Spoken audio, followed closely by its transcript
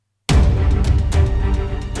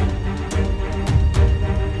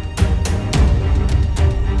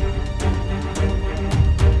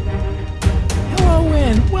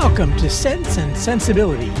Welcome to Sense and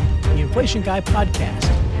Sensibility, the Inflation Guy podcast.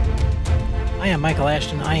 I am Michael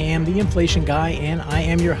Ashton. I am the Inflation Guy, and I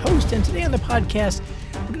am your host. And today on the podcast,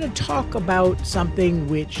 we're going to talk about something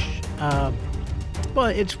which,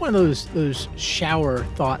 it's one of those shower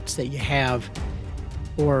thoughts that you have,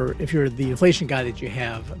 or if you're the inflation guy that you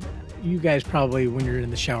have. You guys probably, when you're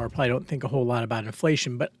in the shower, probably don't think a whole lot about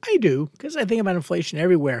inflation, but I do, because I think about inflation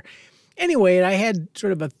everywhere. Anyway, I had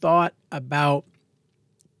sort of a thought about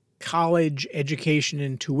college education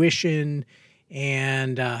and tuition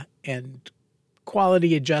and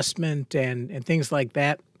quality adjustment and things like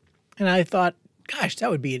that. And I thought, gosh,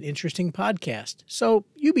 that would be an interesting podcast. So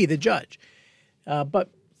you be the judge. But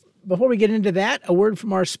before we get into that, a word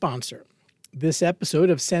from our sponsor. This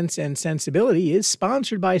episode of Sense and Sensibility is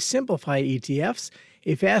sponsored by Simplify ETFs,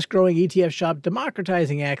 a fast-growing ETF shop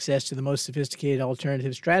democratizing access to the most sophisticated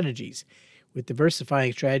alternative strategies. With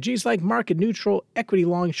diversifying strategies like market-neutral, equity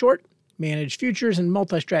long-short, managed futures, and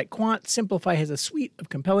multi-strat quant, Simplify has a suite of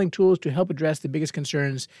compelling tools to help address the biggest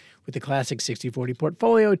concerns with the classic 60/40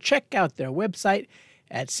 portfolio. Check out their website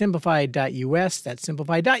at simplify.us. That's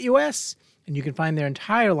simplify.us, and you can find their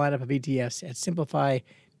entire lineup of ETFs at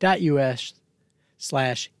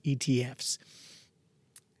simplify.us/ETFs.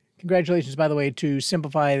 Congratulations, by the way, to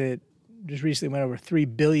Simplify that just recently went over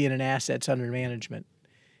 $3 billion in assets under management.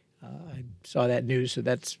 I saw that news, so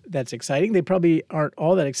that's exciting. They probably aren't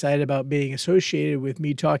all that excited about being associated with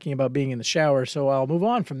me talking about being in the shower, so I'll move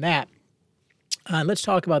on from that. Let's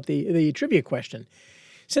talk about the trivia question.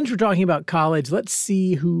 Since we're talking about college, let's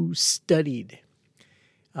see who studied.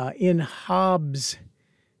 In Hobbes'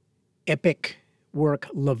 epic work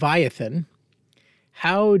Leviathan,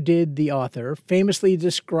 how did the author famously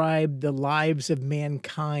describe the lives of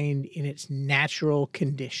mankind in its natural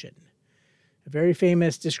condition? A very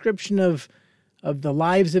famous description of the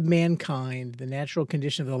lives of mankind, the natural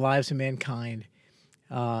condition of the lives of mankind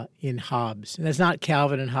in Hobbes. And that's not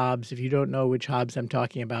Calvin and Hobbes. If you don't know which Hobbes I'm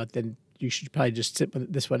talking about, then you should probably just sit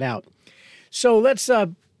this one out. So let's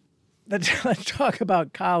talk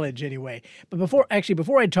about college anyway. But before I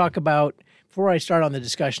start on the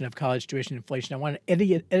discussion of college tuition inflation, I want to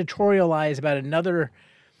editorialize about another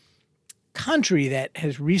country that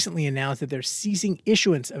has recently announced that they're ceasing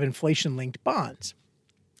issuance of inflation-linked bonds.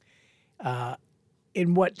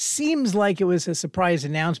 In what seems like it was a surprise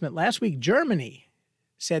announcement, last week Germany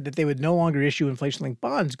said that they would no longer issue inflation-linked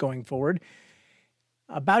bonds going forward.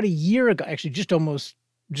 About a year ago, actually just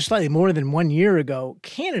slightly more than 1 year ago,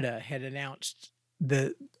 Canada had announced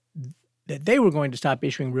that they were going to stop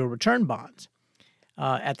issuing real return bonds.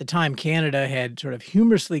 At the time, Canada had sort of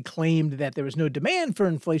humorously claimed that there was no demand for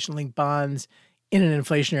inflation-linked bonds in an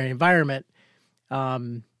inflationary environment. I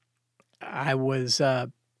was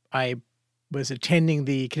attending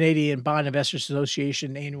the Canadian Bond Investors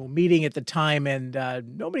Association annual meeting at the time, and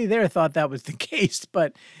nobody there thought that was the case,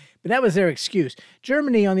 but that was their excuse.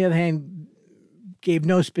 Germany, on the other hand, gave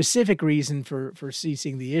no specific reason for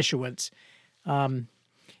ceasing the issuance. It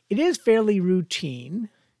is fairly routine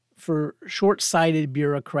for short-sighted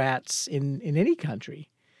bureaucrats in any country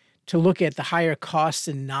to look at the higher costs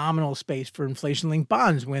and nominal space for inflation-linked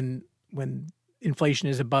bonds when inflation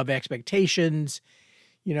is above expectations,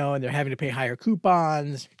 and they're having to pay higher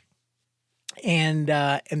coupons, and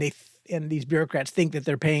these bureaucrats think that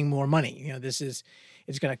they're paying more money. It's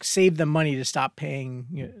going to save them money to stop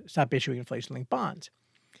issuing inflation-linked bonds.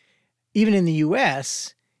 Even in the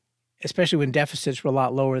U.S., especially when deficits were a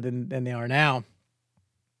lot lower than they are now,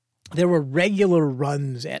 there were regular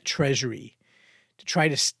runs at Treasury to try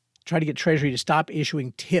to get Treasury to stop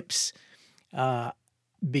issuing TIPS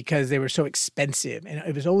because they were so expensive. And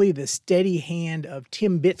it was only the steady hand of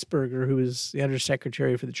Tim Bitzberger, who was the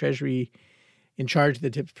Undersecretary for the Treasury in charge of the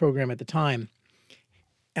TIPS program at the time.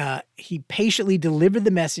 He patiently delivered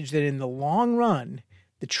the message that in the long run,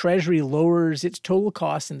 the Treasury lowers its total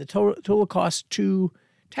costs and the total cost to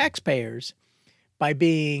taxpayers by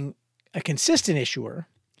being a consistent issuer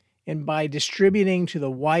and by distributing to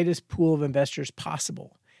the widest pool of investors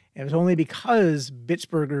possible. And it was only because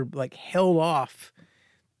Bitzberger held off,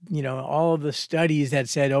 all of the studies that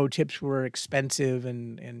said, TIPS were expensive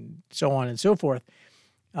and so on and so forth,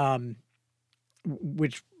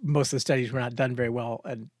 which most of the studies were not done very well,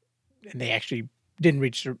 and they actually didn't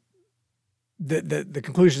reach the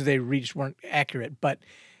conclusions they reached weren't accurate. But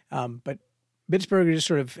Bitzberger just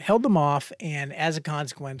sort of held them off, and as a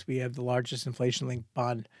consequence, we have the largest inflation-linked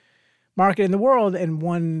bond market in the world, and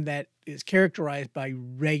one that is characterized by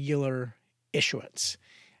regular issuance.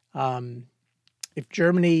 if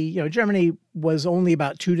Germany was only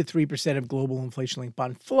about 2 to 3% of global inflation-linked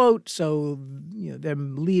bond float, so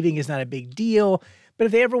them leaving is not a big deal. But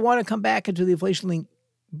if they ever want to come back into the inflation-linked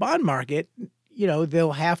bond market,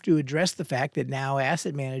 they'll have to address the fact that now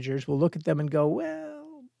asset managers will look at them and go,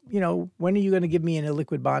 well, when are you going to give me an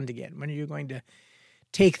illiquid bond again? When are you going to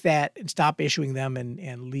take that and stop issuing them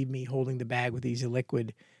and leave me holding the bag with these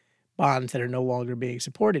illiquid bonds that are no longer being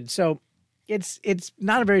supported? So it's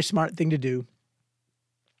not a very smart thing to do.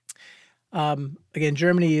 Again,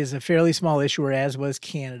 Germany is a fairly small issuer, as was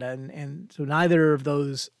Canada, and so neither of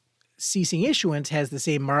those ceasing issuance has the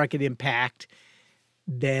same market impact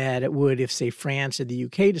that it would if, say, France or the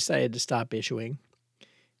UK decided to stop issuing.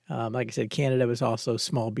 Like I said, Canada was also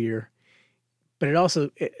small beer, but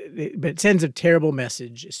it sends a terrible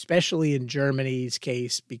message, especially in Germany's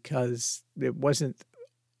case, because it wasn't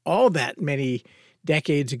all that many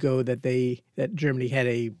decades ago that Germany had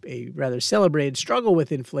a rather celebrated struggle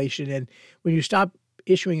with inflation. And when you stop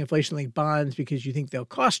issuing inflation-linked bonds because you think they'll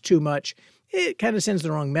cost too much, it kind of sends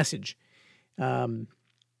the wrong message. As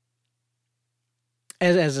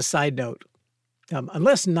a side note,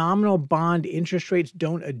 unless nominal bond interest rates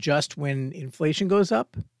don't adjust when inflation goes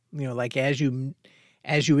up, like as you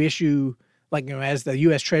issue, as the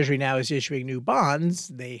U.S. Treasury now is issuing new bonds,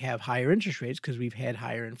 they have higher interest rates because we've had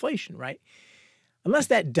higher inflation, right? Unless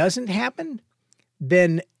that doesn't happen,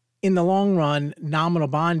 then in the long run, nominal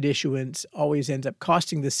bond issuance always ends up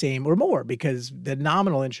costing the same or more because the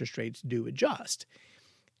nominal interest rates do adjust.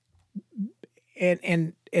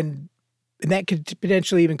 And that could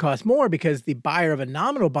potentially even cost more because the buyer of a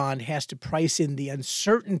nominal bond has to price in the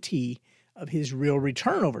uncertainty of his real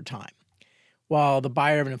return over time, while the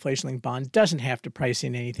buyer of an inflation-linked bond doesn't have to price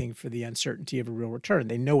in anything for the uncertainty of a real return.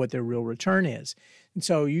 They know what their real return is. And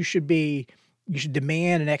so you should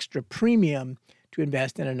demand an extra premium to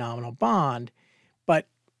invest in a nominal bond. But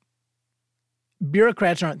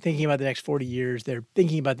bureaucrats aren't thinking about the next 40 years. They're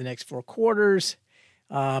thinking about the next 4 quarters.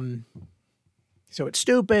 So it's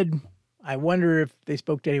stupid. I wonder if they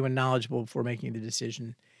spoke to anyone knowledgeable before making the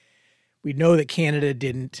decision. We know that Canada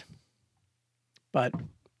didn't, but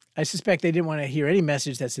I suspect they didn't want to hear any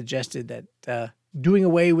message that suggested that doing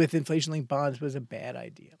away with inflation-linked bonds was a bad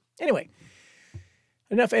idea. Anyway,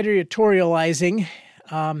 enough editorializing.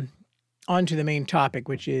 On to the main topic,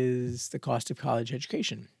 which is the cost of college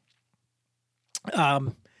education.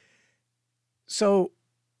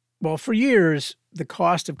 For years, the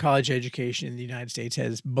cost of college education in the United States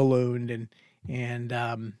has ballooned, and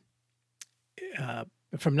from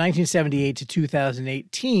 1978 to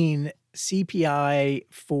 2018, CPI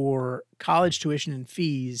for college tuition and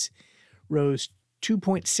fees rose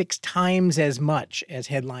 2.6 times as much as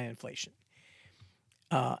headline inflation.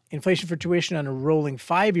 Inflation for tuition on a rolling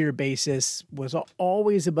 5-year basis was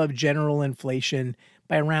always above general inflation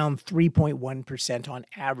by around 3.1% on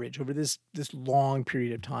average over this long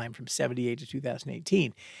period of time from 78 to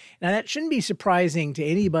 2018. Now, that shouldn't be surprising to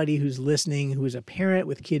anybody who's listening, who is a parent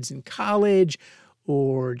with kids in college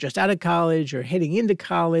or just out of college or heading into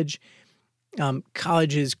college.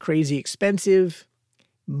 College is crazy expensive,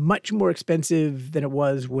 much more expensive than it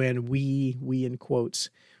was when we in quotes,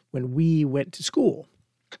 when we went to school.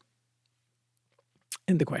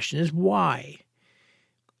 And the question is why?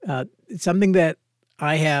 It's something that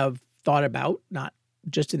I have thought about, not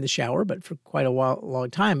just in the shower, but for quite a long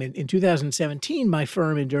time. In 2017, my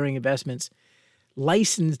firm, Enduring Investments,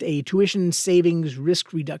 licensed a tuition savings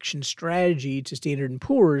risk reduction strategy to Standard &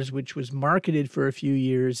 Poor's, which was marketed for a few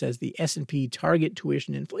years as the S&P Target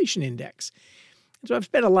Tuition Inflation Index. And so I've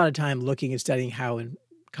spent a lot of time looking and studying how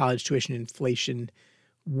college tuition inflation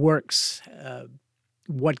works,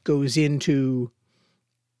 what goes into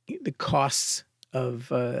the costs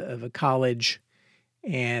of a college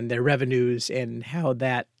and their revenues, and how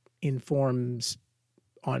that informs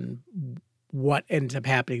on what ends up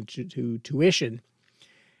happening to tuition.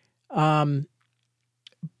 So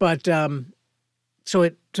it's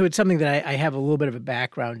something that I have a little bit of a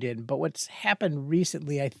background in. But what's happened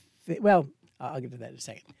recently, I'll get to that in a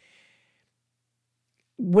second.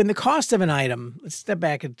 When the cost of an item, let's step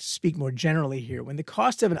back and speak more generally here. When the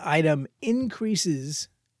cost of an item increases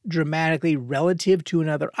dramatically relative to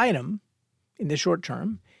another item in the short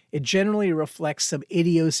term, it generally reflects some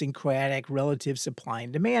idiosyncratic relative supply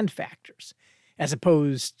and demand factors, as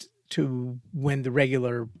opposed to when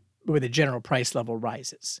the general price level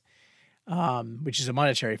rises, which is a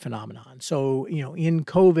monetary phenomenon. So, in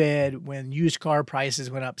COVID, when used car prices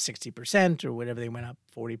went up 60% or whatever, they went up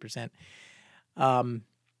 40%,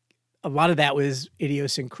 a lot of that was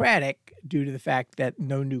idiosyncratic due to the fact that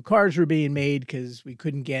no new cars were being made because we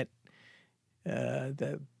couldn't get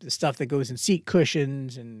the stuff that goes in seat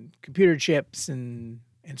cushions and computer chips and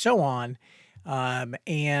so on.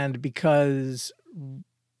 And because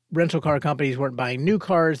rental car companies weren't buying new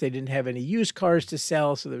cars, they didn't have any used cars to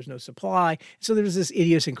sell, so there was no supply. So there was this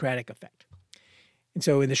idiosyncratic effect. And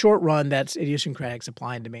so in the short run, that's idiosyncratic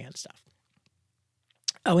supply and demand stuff.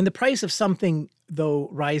 When the price of something, though,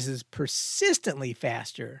 rises persistently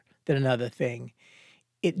faster than another thing,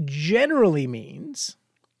 it generally means,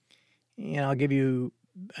 and I'll give you,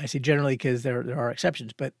 I say generally because there are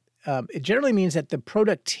exceptions, but it generally means that the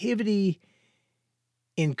productivity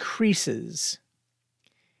increases.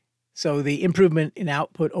 So the improvement in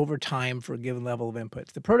output over time for a given level of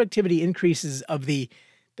inputs. The productivity increases of the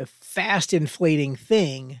fast inflating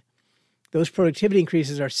thing, those productivity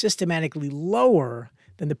increases are systematically lower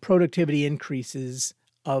than the productivity increases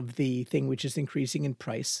of the thing which is increasing in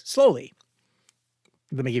price slowly.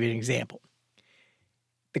 Let me give you an example.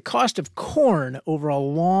 The cost of corn over a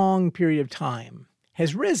long period of time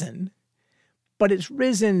has risen, but it's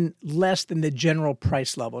risen less than the general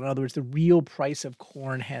price level. In other words, the real price of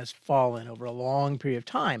corn has fallen over a long period of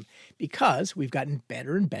time because we've gotten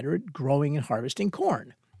better and better at growing and harvesting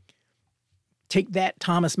corn. Take that,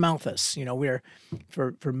 Thomas Malthus. We're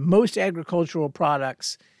for most agricultural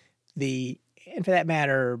products, and for that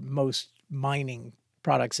matter, most mining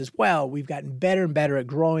products as well, we've gotten better and better at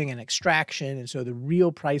growing and extraction, and so the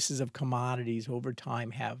real prices of commodities over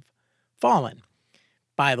time have fallen.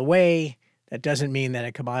 By the way, that doesn't mean that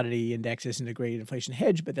a commodity index isn't a great inflation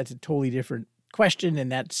hedge, but that's a totally different question, and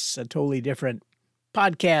that's a totally different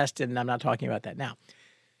podcast, and I'm not talking about that now.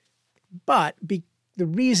 But the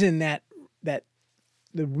reason that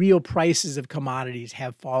the real prices of commodities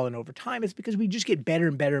have fallen over time is because we just get better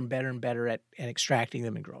and better and better and better at extracting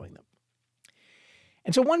them and growing them.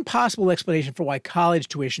 And so one possible explanation for why college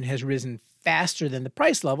tuition has risen faster than the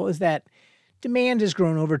price level is that demand has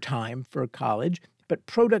grown over time for college, but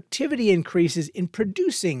productivity increases in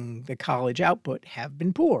producing the college output have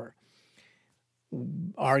been poor.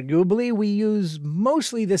 Arguably, we use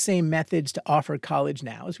mostly the same methods to offer college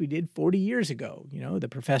now as we did 40 years ago. The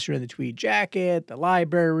professor in the tweed jacket, the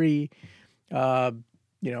library, a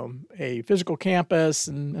physical campus,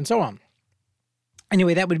 and so on.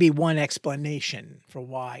 Anyway, that would be one explanation for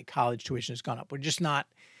why college tuition has gone up. We're just not,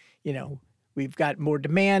 we've got more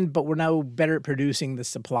demand, but we're now better at producing the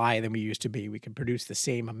supply than we used to be. We can produce the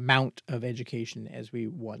same amount of education as we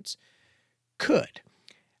once could.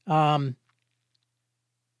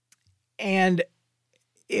 And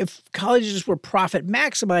if colleges were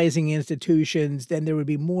profit-maximizing institutions, then there would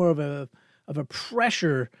be more of a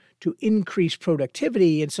pressure to increase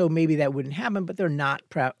productivity, and so maybe that wouldn't happen, but they're not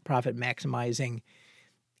profit-maximizing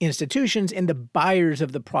institutions, and the buyers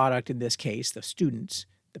of the product, in this case, the students,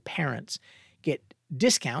 the parents, get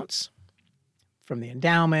discounts from the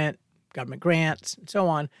endowment, government grants, and so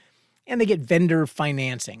on, and they get vendor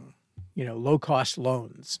financing, low-cost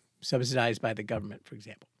loans subsidized by the government, for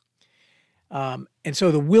example. And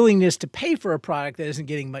so the willingness to pay for a product that isn't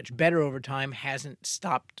getting much better over time hasn't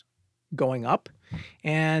stopped going up.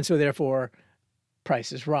 And so therefore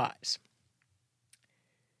prices rise.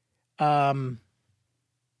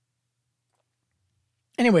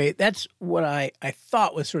 Anyway, that's what I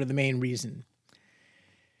thought was sort of the main reason.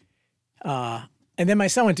 And then my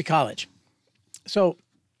son went to college. So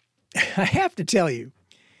I have to tell you,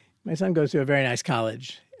 my son goes to a very nice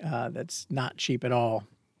college that's not cheap at all.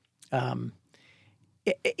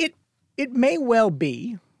 It may well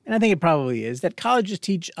be, and I think it probably is, that colleges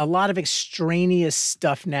teach a lot of extraneous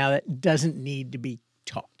stuff now that doesn't need to be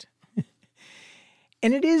taught.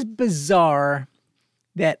 And it is bizarre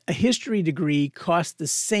that a history degree costs the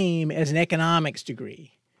same as an economics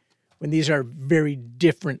degree when these are very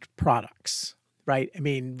different products, right? I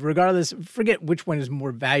mean, regardless, forget which one is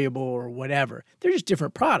more valuable or whatever. They're just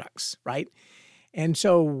different products, right? And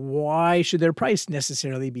so why should their price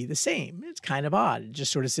necessarily be the same? It's kind of odd. It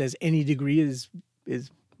just sort of says any degree is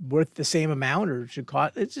worth the same amount or should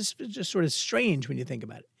cost. It's just sort of strange when you think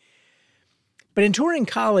about it. But in touring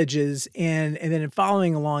colleges and then in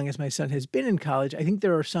following along as my son has been in college, I think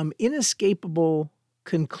there are some inescapable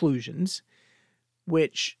conclusions,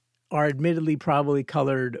 which are admittedly probably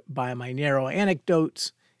colored by my narrow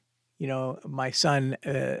anecdotes. My son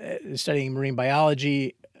is studying marine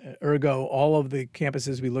biology. Ergo, all of the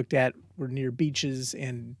campuses we looked at were near beaches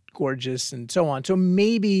and gorgeous and so on. So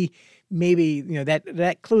maybe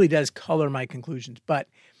that clearly does color my conclusions. But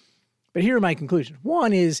here are my conclusions.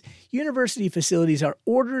 One is university facilities are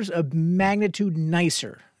orders of magnitude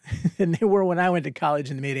nicer than they were when I went to college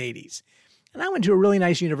in the mid-'80s. And I went to a really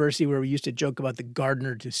nice university where we used to joke about the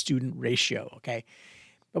gardener to student ratio, okay?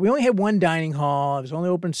 But we only had one dining hall. It was only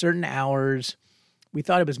open certain hours. We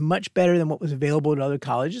thought it was much better than what was available at other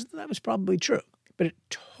colleges. That was probably true. But it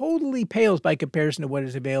totally pales by comparison to what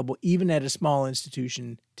is available even at a small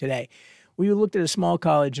institution today. We looked at a small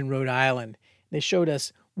college in Rhode Island. They showed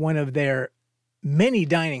us one of their many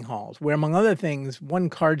dining halls where, among other things, one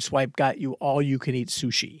card swipe got you all-you-can-eat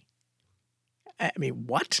sushi. I mean,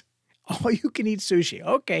 what? All-you-can-eat sushi.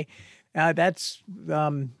 Okay. There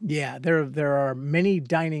are many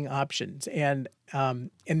dining options, and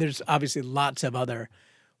there's obviously lots of other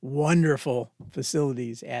wonderful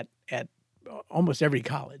facilities at almost every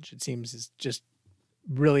college. It seems is just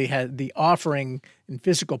really has the offering and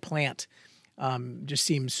physical plant just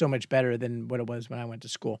seems so much better than what it was when I went to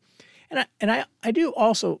school. And I do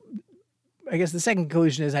also, I guess the second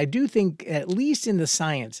conclusion is I do think at least in the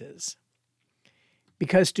sciences,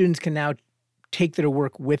 because students can now take their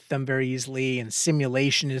work with them very easily, and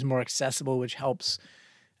simulation is more accessible, which helps,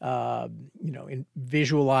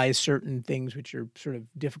 visualize certain things which are sort of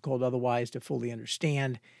difficult otherwise to fully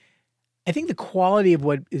understand. I think the quality of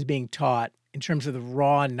what is being taught in terms of the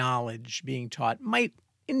raw knowledge being taught might,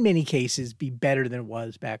 in many cases, be better than it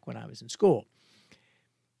was back when I was in school.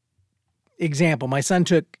 Example, my son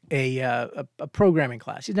took a programming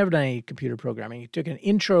class. He's never done any computer programming. He took an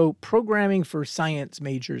intro programming for science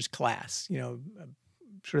majors class,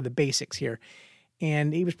 sort of the basics here.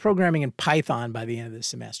 And he was programming in Python by the end of the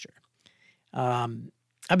semester.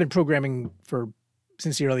 I've been programming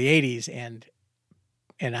since the early 80s,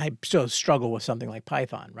 and I still struggle with something like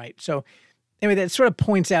Python, right? So anyway, that sort of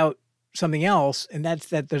points out something else, and that's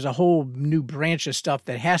that there's a whole new branch of stuff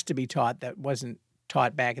that has to be taught that wasn't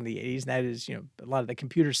taught back in the 80s, and that is, a lot of the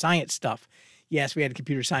computer science stuff. Yes, we had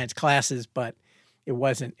computer science classes, but it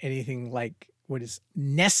wasn't anything like what is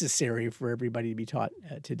necessary for everybody to be taught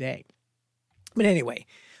today. But anyway,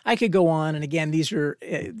 I could go on, and again, these are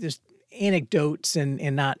just anecdotes and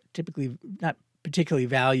not particularly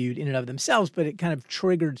valued in and of themselves, but it kind of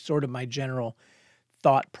triggered sort of my general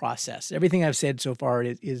thought process. Everything I've said so far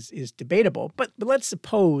is debatable, but let's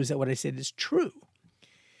suppose that what I said is true.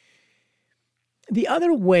 The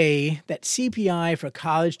other way that CPI for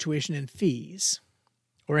college tuition and fees,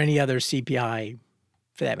 or any other CPI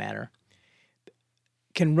for that matter,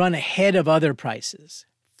 can run ahead of other prices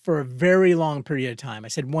for a very long period of time. I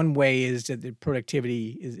said one way is that the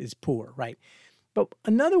productivity is poor, right? But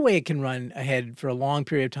another way it can run ahead for a long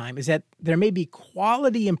period of time is that there may be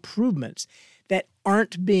quality improvements that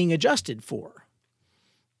aren't being adjusted for.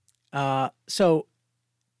 So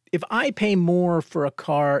if I pay more for a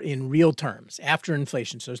car in real terms after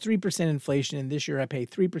inflation, so it's 3% inflation, and this year I pay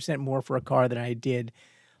 3% more for a car than I did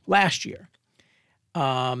last year.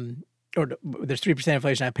 Or there's 3%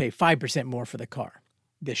 inflation, I pay 5% more for the car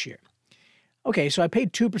this year. Okay, so I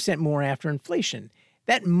paid 2% more after inflation.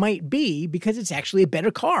 That might be because it's actually a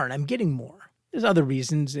better car and I'm getting more. There's other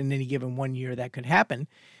reasons in any given 1 year that could happen.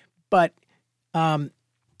 But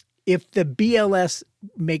if the BLS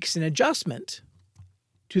makes an adjustment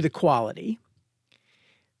to the quality,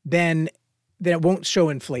 then it won't show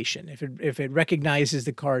inflation. If it recognizes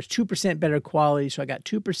the car is 2% better quality, so I got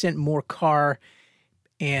 2% more car,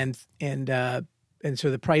 and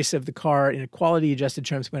so the price of the car in quality adjusted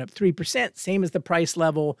terms went up 3%, same as the price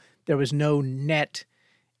level. There was no net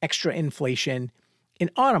extra inflation in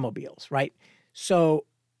automobiles, right? So,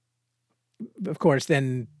 of course,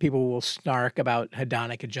 then people will snark about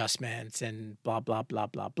hedonic adjustments and blah, blah, blah,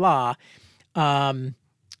 blah, blah. But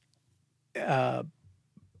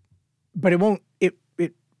it won't.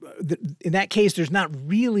 In that case, there's not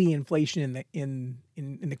really inflation in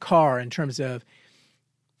the car in terms of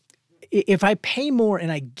if I pay more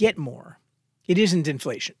and I get more, it isn't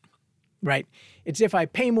inflation, right? It's if I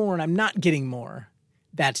pay more and I'm not getting more,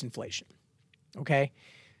 that's inflation. Okay.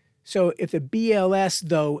 So if the BLS,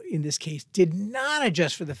 though, in this case, did not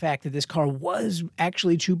adjust for the fact that this car was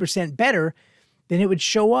actually 2% better, then it would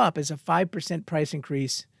show up as a 5% price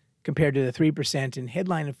increase compared to the 3%. In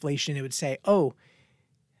headline inflation, it would say, oh,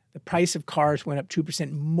 the price of cars went up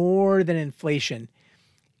 2% more than inflation,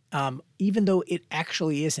 even though it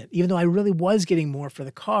actually isn't. Even though I really was getting more for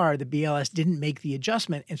the car, the BLS didn't make the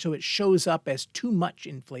adjustment, and so it shows up as too much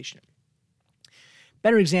inflation.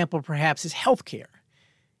 Better example, perhaps, is healthcare.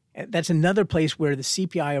 That's another place where the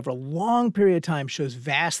CPI over a long period of time shows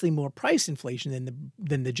vastly more price inflation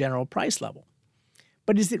than the general price level.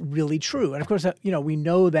 But is it really true? And of course, we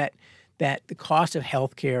know that the cost of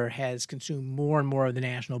healthcare has consumed more and more of the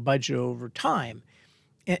national budget over time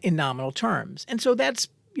in nominal terms. And so that's,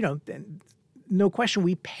 no question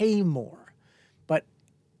we pay more. But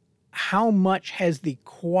how much has the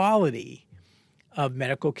quality of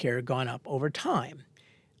medical care gone up over time?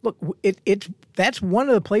 Look, that's one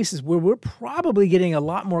of the places where we're probably getting a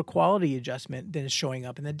lot more quality adjustment than is showing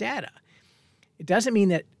up in the data. It doesn't mean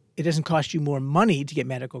that it doesn't cost you more money to get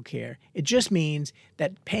medical care. It just means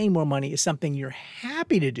that paying more money is something you're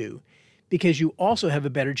happy to do because you also have a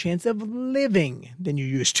better chance of living than you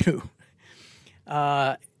used to.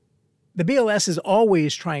 The BLS is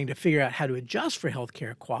always trying to figure out how to adjust for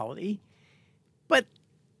healthcare quality, but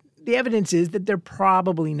the evidence is that they're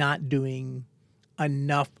probably not doing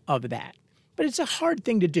enough of that. But it's a hard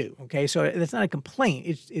thing to do, okay? So that's not a complaint.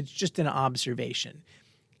 It's just an observation.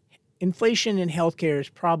 Inflation in healthcare is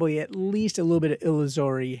probably at least a little bit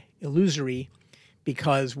illusory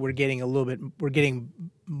because we're getting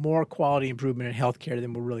more quality improvement in healthcare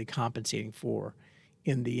than we're really compensating for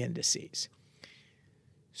in the indices.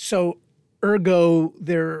 So ergo,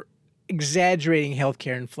 they're exaggerating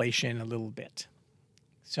healthcare inflation a little bit.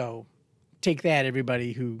 So take that,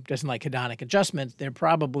 everybody who doesn't like hedonic adjustments. They're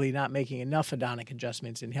probably not making enough hedonic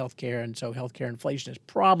adjustments in healthcare, and so healthcare inflation is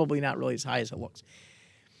probably not really as high as it looks.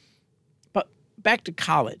 But back to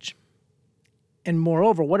college. And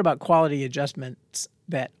moreover, what about quality adjustments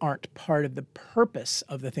that aren't part of the purpose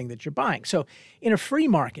of the thing that you're buying? So in a free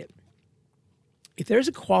market, if there's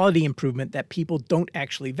a quality improvement that people don't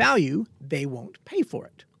actually value, they won't pay for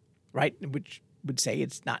it, right? Which would say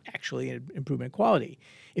it's not actually an improvement in quality.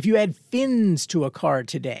 If you add fins to a car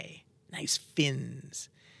today, nice fins,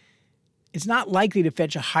 it's not likely to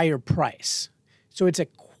fetch a higher price. So it's a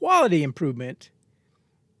quality improvement.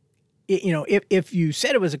 If you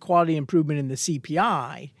said it was a quality improvement in the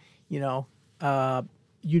CPI,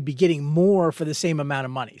 you'd be getting more for the same amount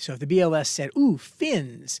of money. So if the BLS said, ooh,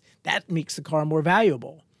 fins, that makes the car more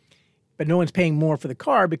valuable. But no one's paying more for the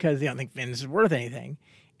car because they don't think fins is worth anything.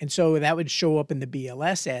 And so that would show up in the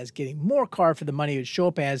BLS as getting more car for the money. It would show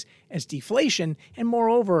up as deflation. And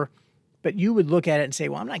moreover, but you would look at it and say,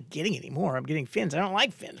 well, I'm not getting any more. I'm getting fins. I don't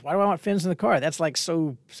like fins. Why do I want fins in the car? That's like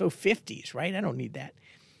so 50s, right? I don't need that.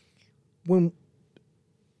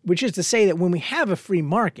 Which is to say that when we have a free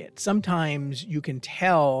market, sometimes you can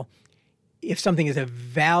tell if something is a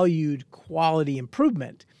valued quality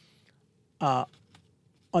improvement on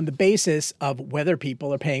the basis of whether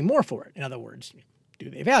people are paying more for it. In other words, do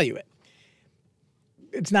they value it?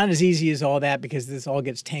 It's not as easy as all that because this all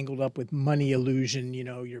gets tangled up with money illusion.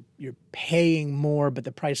 You're paying more, but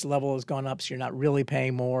the price level has gone up, so you're not really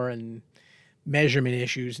paying more, and measurement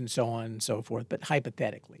issues and so on and so forth. But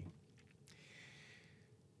hypothetically.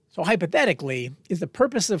 So hypothetically, is the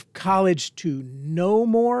purpose of college to know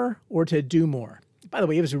more or to do more? By the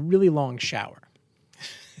way, it was a really long shower.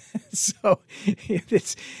 So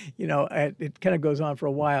it's, it kind of goes on for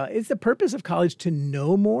a while. Is the purpose of college to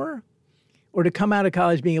know more or to come out of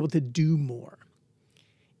college being able to do more?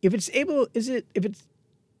 If it's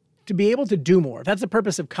to be able to do more, if that's the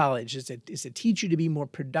purpose of college, is to teach you to be more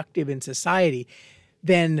productive in society,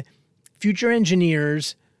 then future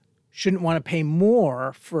engineers shouldn't want to pay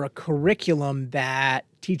more for a curriculum that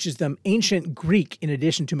teaches them ancient Greek in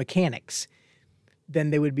addition to mechanics than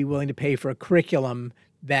they would be willing to pay for a curriculum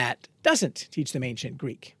that doesn't teach them ancient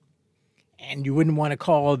Greek. And you wouldn't want to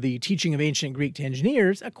call the teaching of ancient Greek to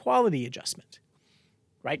engineers a quality adjustment,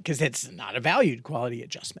 right? Because it's not a valued quality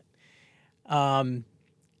adjustment.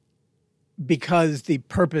 Because the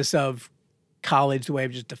purpose of college, the way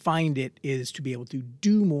I've just defined it, is to be able to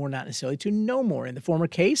do more, not necessarily to know more. In the former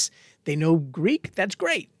case, they know Greek, that's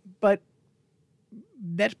great, but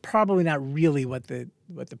that's probably not really what the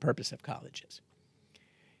purpose of college is.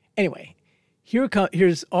 Anyway,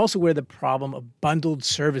 here's also where the problem of bundled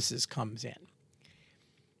services comes in.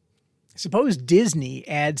 Suppose Disney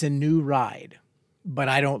adds a new ride, but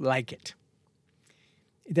I don't like it.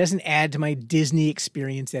 It doesn't add to my Disney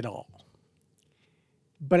experience at all.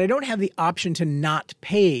 But I don't have the option to not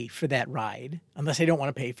pay for that ride unless I don't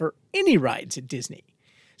want to pay for any rides at Disney.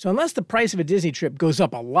 So unless the price of a Disney trip goes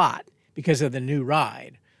up a lot because of the new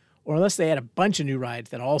ride, or unless they add a bunch of new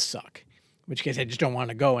rides that all suck, in which case I just don't want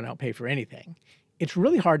to go and I'll pay for anything, it's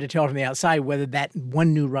really hard to tell from the outside whether that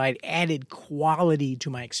one new ride added quality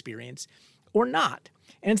to my experience or not.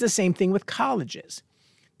 And it's the same thing with colleges.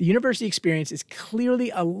 The university experience is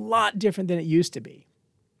clearly a lot different than it used to be.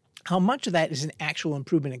 How much of that is an actual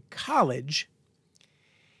improvement in college,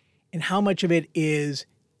 and how much of it is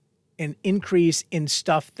an increase in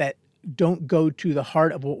stuff that don't go to the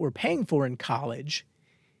heart of what we're paying for in college,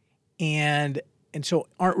 and so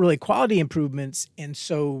aren't really quality improvements, and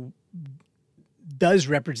so does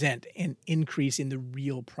represent an increase in the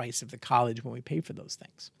real price of the college when we pay for those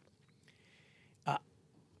things.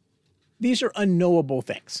 These are unknowable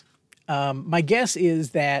things. My guess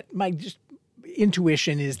is that my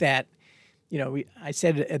intuition is that I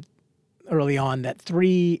said early on that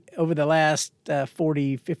over the last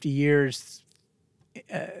 40, 50 years,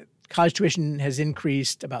 college tuition has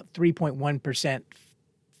increased about 3.1%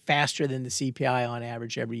 faster than the CPI on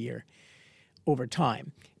average every year over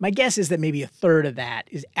time. My guess is that maybe a third of that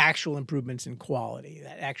is actual improvements in quality,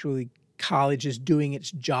 that actually college is doing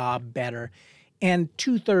its job better. And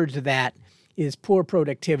 2/3 of that is poor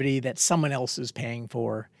productivity that someone else is paying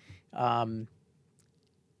for. But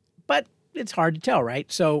it's hard to tell, right?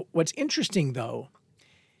 So what's interesting, though,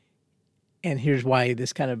 and here's why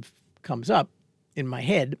this kind of comes up in my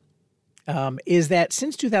head, is that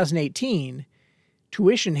since 2018,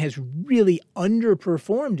 tuition has really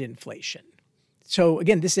underperformed inflation. So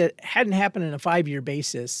again, this hadn't happened on a 5-year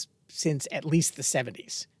basis since at least the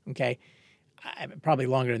 70s, okay? Probably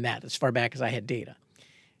longer than that, as far back as I had data.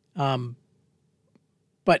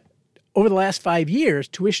 But over the last 5 years,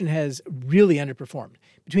 tuition has really underperformed.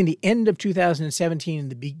 Between the end of 2017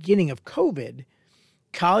 and the beginning of COVID,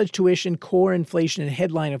 college tuition, core inflation, and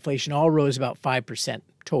headline inflation all rose about 5%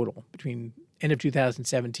 total between end of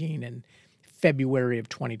 2017 and February of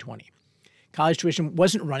 2020. College tuition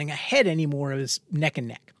wasn't running ahead anymore. It was neck and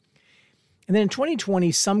neck. And then in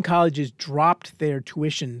 2020, some colleges dropped their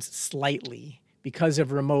tuitions slightly because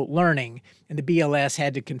of remote learning. And the BLS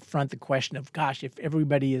had to confront the question of, gosh, if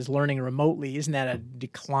everybody is learning remotely, isn't that a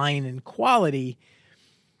decline in quality?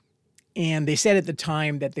 And they said at the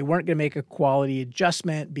time that they weren't going to make a quality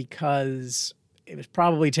adjustment because it was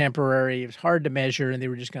probably temporary. It was hard to measure, and they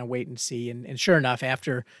were just going to wait and see. And sure enough,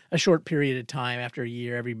 after a short period of time, after a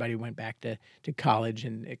year, everybody went back to college,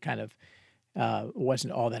 and it kind of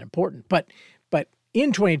wasn't all that important. But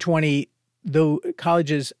in 2020, though,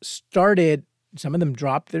 colleges started, some of them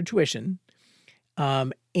dropped their tuition,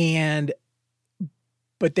 but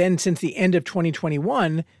then since the end of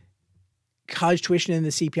 2021, college tuition in the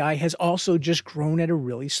CPI has also just grown at a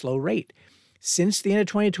really slow rate. Since the end of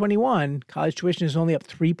 2021, college tuition is only up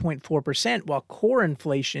 3.4%, while core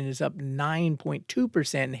inflation is up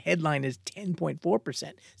 9.2% and headline is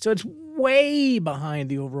 10.4%. So it's way behind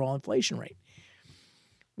the overall inflation rate,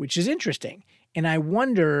 which is interesting. And I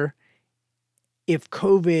wonder if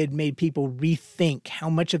COVID made people rethink how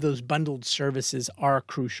much of those bundled services are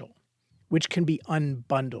crucial, which can be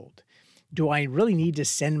unbundled. Do I really need to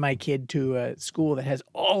send my kid to a school that has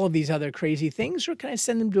all of these other crazy things, or can I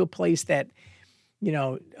send them to a place that,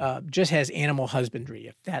 just has animal husbandry,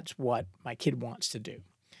 if that's what my kid wants to do?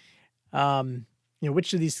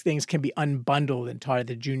 Which of these things can be unbundled and taught at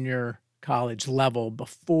the junior college level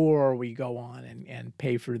before we go on and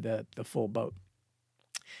pay for the full boat?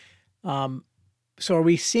 So are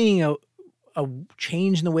we seeing a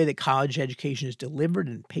change in the way that college education is delivered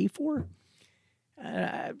and paid for?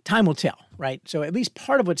 Time will tell, right? So at least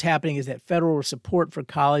part of what's happening is that federal support for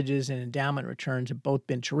colleges and endowment returns have both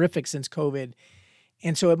been terrific since COVID.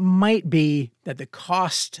 And so it might be that the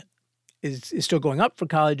cost is still going up for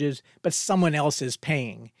colleges, but someone else is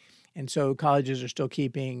paying. And so colleges are still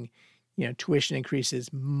keeping, tuition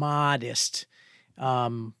increases modest,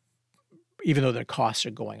 even though their costs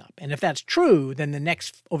are going up. And if that's true, then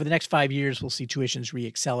over the next 5 years, we'll see tuitions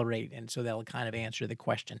reaccelerate. And so that'll kind of answer the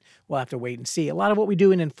question. We'll have to wait and see. A lot of what we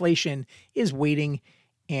do in inflation is waiting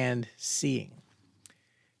and seeing.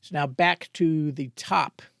 So now back to the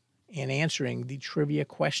top and answering the trivia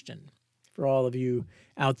question for all of you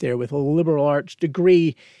out there with a liberal arts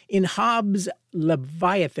degree. In Hobbes'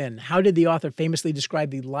 Leviathan, how did the author famously describe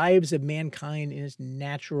the lives of mankind in its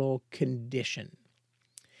natural condition?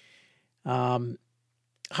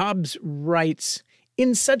 Hobbes writes,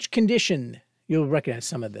 in such condition, you'll recognize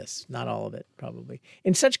some of this, not all of it, probably.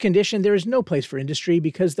 In such condition, there is no place for industry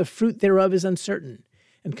because the fruit thereof is uncertain,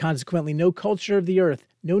 and consequently no culture of the earth,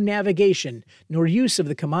 no navigation, nor use of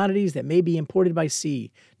the commodities that may be imported by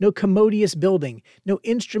sea, no commodious building, no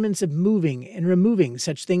instruments of moving and removing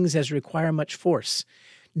such things as require much force,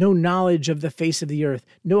 no knowledge of the face of the earth,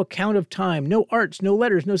 no account of time, no arts, no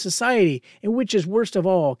letters, no society, and which is worst of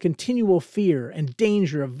all, continual fear and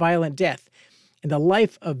danger of violent death, and the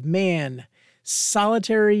life of man,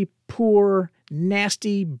 solitary, poor,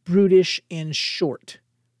 nasty, brutish, and short.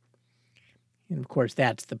 And of course,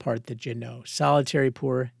 that's the part that you know. Solitary,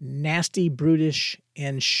 poor, nasty, brutish,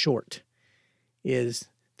 and short is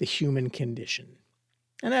the human condition.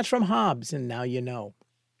 And that's from Hobbes, and now you know.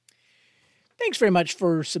 Thanks very much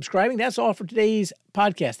for subscribing. That's all for today's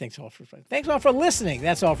podcast. Thanks all for listening.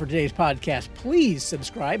 That's all for today's podcast. Please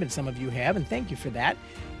subscribe, and some of you have, and thank you for that.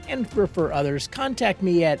 And for others, contact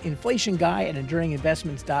me at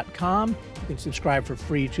inflationguy@enduringinvestments.com. You can subscribe for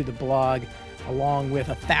free to the blog, along with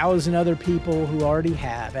 1,000 other people who already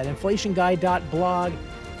have at inflationguy.blog.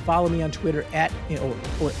 follow me on Twitter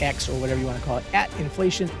or X or whatever you want to call it,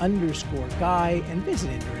 @inflation_guy, and visit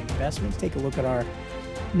Enduring Investments. Take a look at our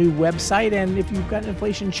new website. And if you've got an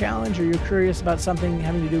inflation challenge or you're curious about something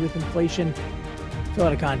having to do with inflation, fill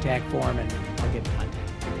out a contact form and I'll get in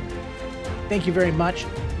contact with you. Thank you very much.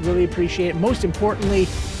 Really appreciate it. Most importantly,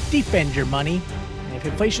 defend your money. And if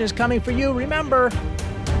inflation is coming for you, remember,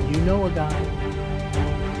 you know a guy.